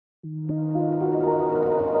Hello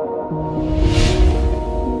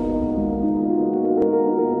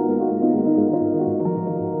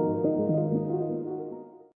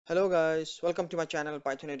guys, welcome to my channel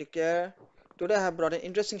Python Educare. Today I have brought an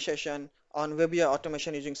interesting session on WEBUI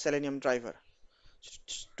automation using Selenium driver.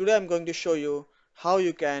 Today I'm going to show you how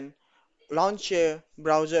you can launch a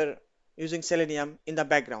browser using Selenium in the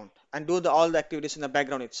background and do all the activities in the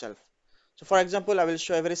background itself. So for example, I will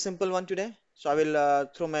show a very simple one today. So I will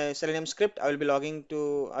through my Selenium script, I will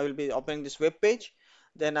be opening this web page.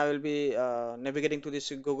 Then I will be navigating to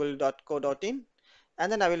this google.co.in,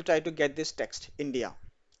 and then I will try to get this text India.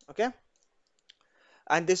 Okay,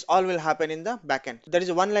 and this all will happen in the backend. There is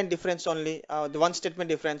a one line difference only, the one statement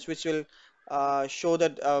difference, which will show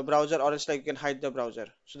that browser, or else like you can hide the browser.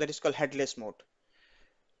 So that is called headless mode.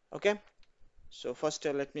 Okay, so first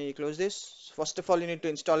let me close this. First of all, you need to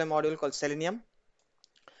install a module called Selenium,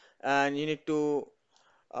 and you need to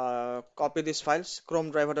copy these files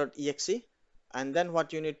chrome driver.exe, and then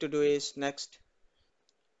what you need to do is next.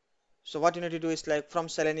 So what you need to do is like from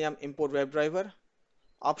Selenium import WebDriver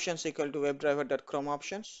options equal to WebDriver.chrome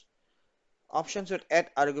options. Options would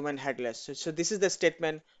add argument headless. So this is the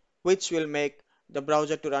statement which will make the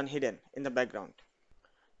browser to run hidden in the background.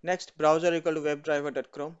 Next, browser equal to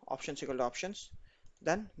webdriver.chrome options equal to options.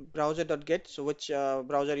 Then browser.get, so which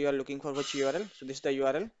browser you are looking for, which URL. So this is the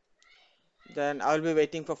URL. Then I will be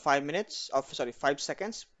waiting for 5 minutes of 5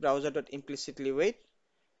 seconds. Browser.implicitly wait.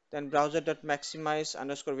 Then browser.maximize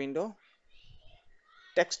underscore window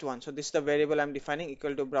text one. So this is the variable I'm defining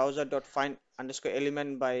equal to browser.find underscore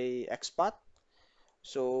element by xpath.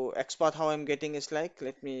 So XPath, how I'm getting is like,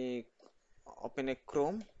 let me open a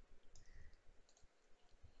Chrome.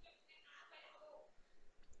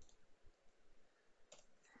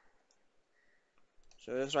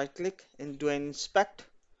 So just right click and do an inspect,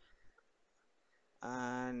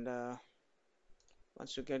 and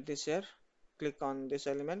once you get this here, click on this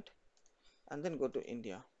element and then go to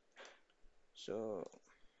India. So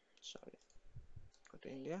sorry, go to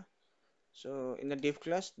India. So in the div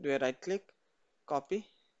class, do a right click, copy,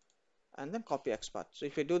 and then copy XPath. So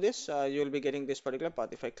if you do this, you will be getting this particular path.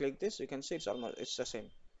 If I click this, you can see it's the same.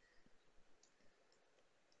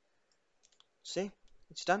 See,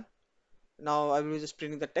 it's done. Now I will be just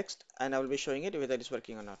printing the text and I will be showing it whether it is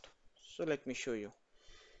working or not. So let me show you.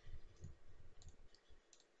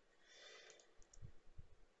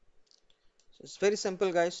 So it's very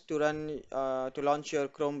simple guys to run to launch your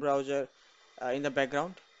Chrome browser in the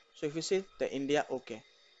background. So if you see the India, okay,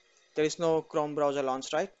 there is no Chrome browser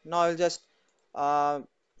launched, right? Now I'll just uh,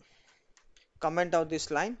 comment out this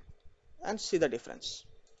line and see the difference.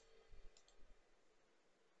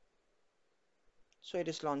 So it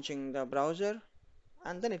is launching the browser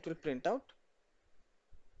and then it will print out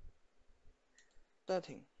the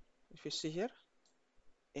thing. If you see here,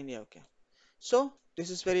 India, okay. So this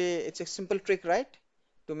is it's a simple trick, right,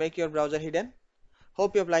 to make your browser hidden.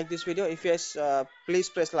 Hope you have liked this video. If yes, please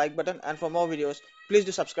press like button, and for more videos please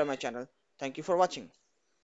do subscribe my channel. Thank you for watching.